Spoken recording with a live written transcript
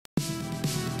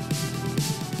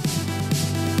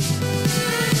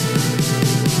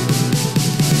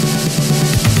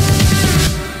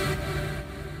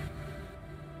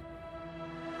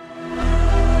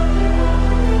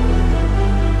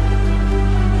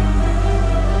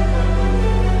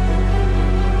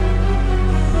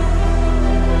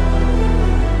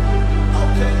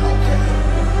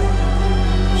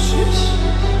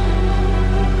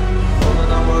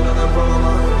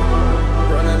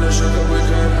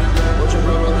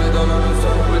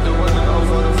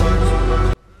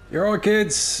You're all right,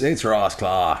 kids. It's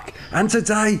Raasclark, and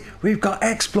today we've got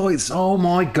exploits. Oh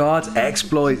my god,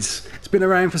 exploits! It's been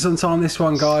around for some time, this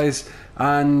one, guys,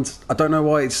 and I don't know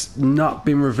why it's not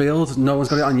been revealed. No one's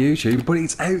got it on YouTube, but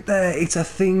it's out there. It's a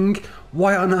thing.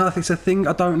 Why on earth it's a thing?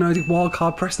 I don't know. Did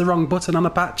Wildcard press the wrong button on a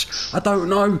patch? I don't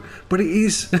know, but it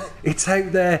is. It's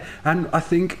out there, and I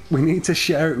think we need to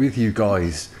share it with you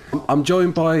guys. I'm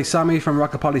joined by Sammy from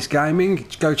Rockapolis Gaming.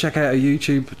 Go check out our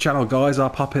YouTube channel, guys. I'll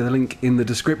pop the link in the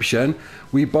description.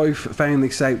 We both found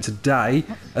this out today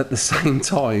at the same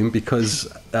time because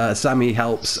Sammy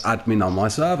helps admin on my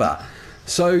server.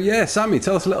 So yeah, Sammy,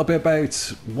 tell us a little bit about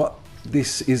what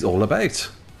this is all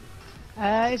about.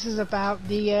 This is about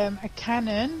a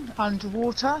cannon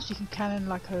underwater, so you can cannon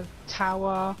like a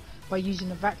tower by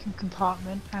using a vacuum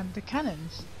compartment and the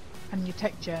cannons and your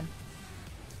tech gen.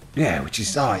 Yeah, which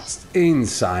is it's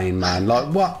insane, man.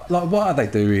 Like what are they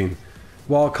doing?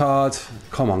 Wildcard,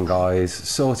 come on, guys,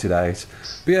 sort it out.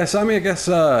 But yeah, Sammy, I guess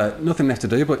nothing left to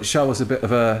do but show us a bit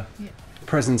of a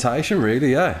presentation,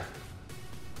 really. Yeah.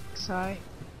 So,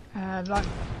 like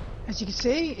as you can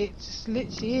see, it just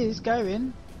literally is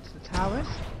going to the towers.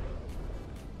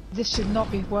 This should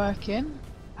not be working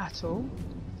at all.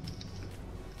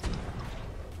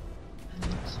 And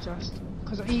it's just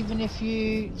because even if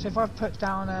you, so if I put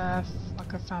down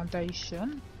like a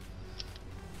foundation,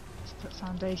 let's put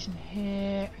foundation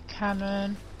here, a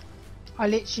cannon, I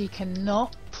literally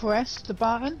cannot press the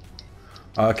button.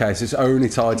 Okay, so it's only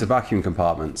tied to vacuum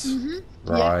compartments.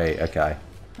 Right. Yeah. Okay.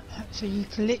 So you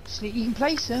can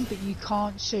place them, but you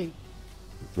can't shoot.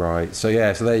 Right. So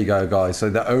yeah. So there you go, guys. So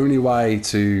the only way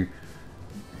to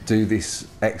do this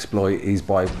exploit is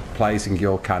by placing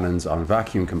your cannons on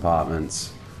vacuum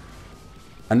compartments.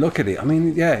 And look at it. I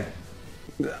mean, yeah.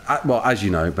 Well, as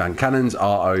you know, man, cannons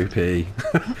are OP.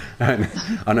 And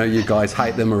I know you guys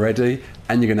hate them already,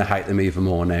 and you're going to hate them even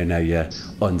more now you're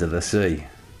under the sea.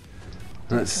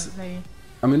 That's,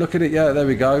 I mean, look at it. Yeah, there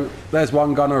we go. There's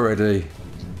one gone already.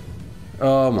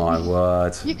 Oh my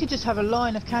word. You could just have a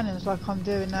line of cannons like I'm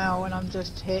doing now, and I'm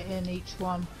just hitting each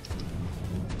one.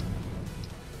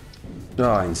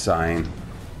 Oh, insane.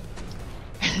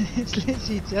 It's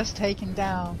literally just taken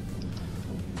down.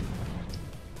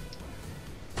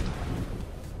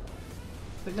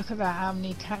 But look at that,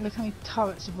 look how many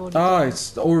turrets have already done.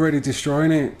 It's already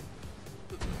destroying it.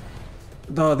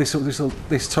 Oh,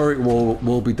 this turret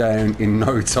will be down in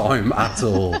no time at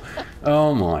all.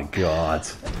 Oh my god.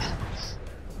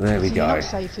 There we go. You're not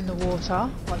safe in the water,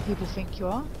 like people think you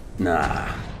are.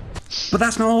 Nah. But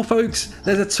that's not all, folks.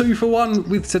 There's a 2-for-1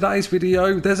 with today's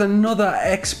video. There's another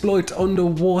exploit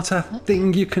underwater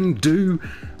thing you can do.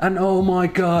 And oh my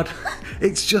god,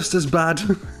 it's just as bad.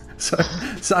 So,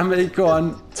 Sammy, go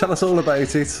on, tell us all about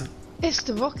it. It's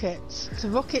the rockets. The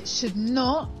rockets should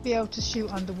not be able to shoot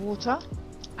underwater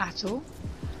at all.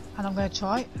 And I'm going to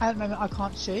try. At the moment, I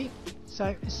can't shoot.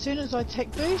 So, as soon as I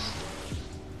take boost,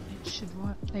 it should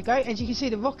work. There you go. As you can see,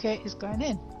 the rocket is going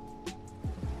in.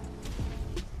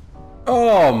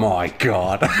 Oh my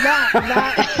god.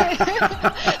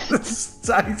 The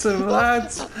state of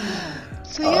that.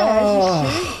 So yeah,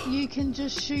 as you shoot, you can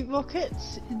just shoot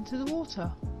rockets into the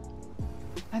water.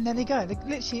 And there they go.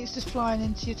 Literally, it's just flying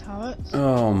into your turrets.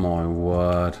 Oh my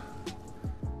word.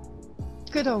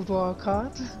 Good old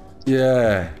Wildcard.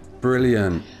 Yeah,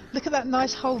 brilliant. Look at that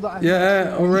nice hole that I've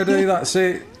Yeah, already, that's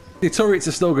it. The turrets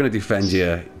are still going to defend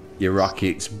your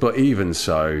rockets, but even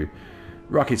so,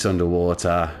 rockets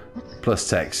underwater, plus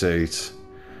tech suit.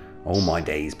 Oh my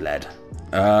days, bled.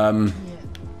 And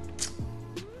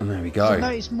there we go. So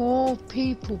notice more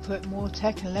people put more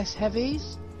tech and less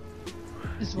heavies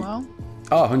as well.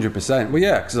 Oh, 100%. Well,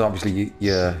 yeah, because obviously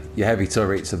your heavy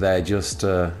turrets are there just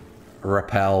to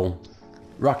repel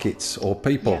rockets or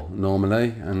people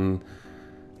normally. And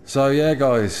so, yeah,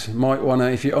 guys, might want to,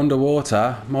 if you're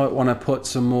underwater, might want to put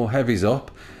some more heavies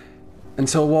up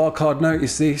until Wildcard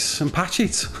notice this and patch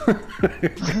it.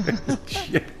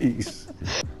 Jeez.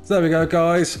 So there we go,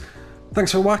 guys.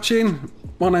 Thanks for watching.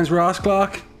 My name's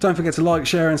Raasclark. Don't forget to like,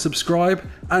 share and subscribe,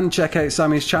 and check out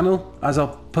Sammy's channel as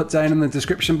I'll put down in the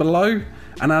description below.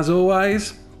 And as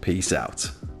always, peace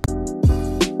out.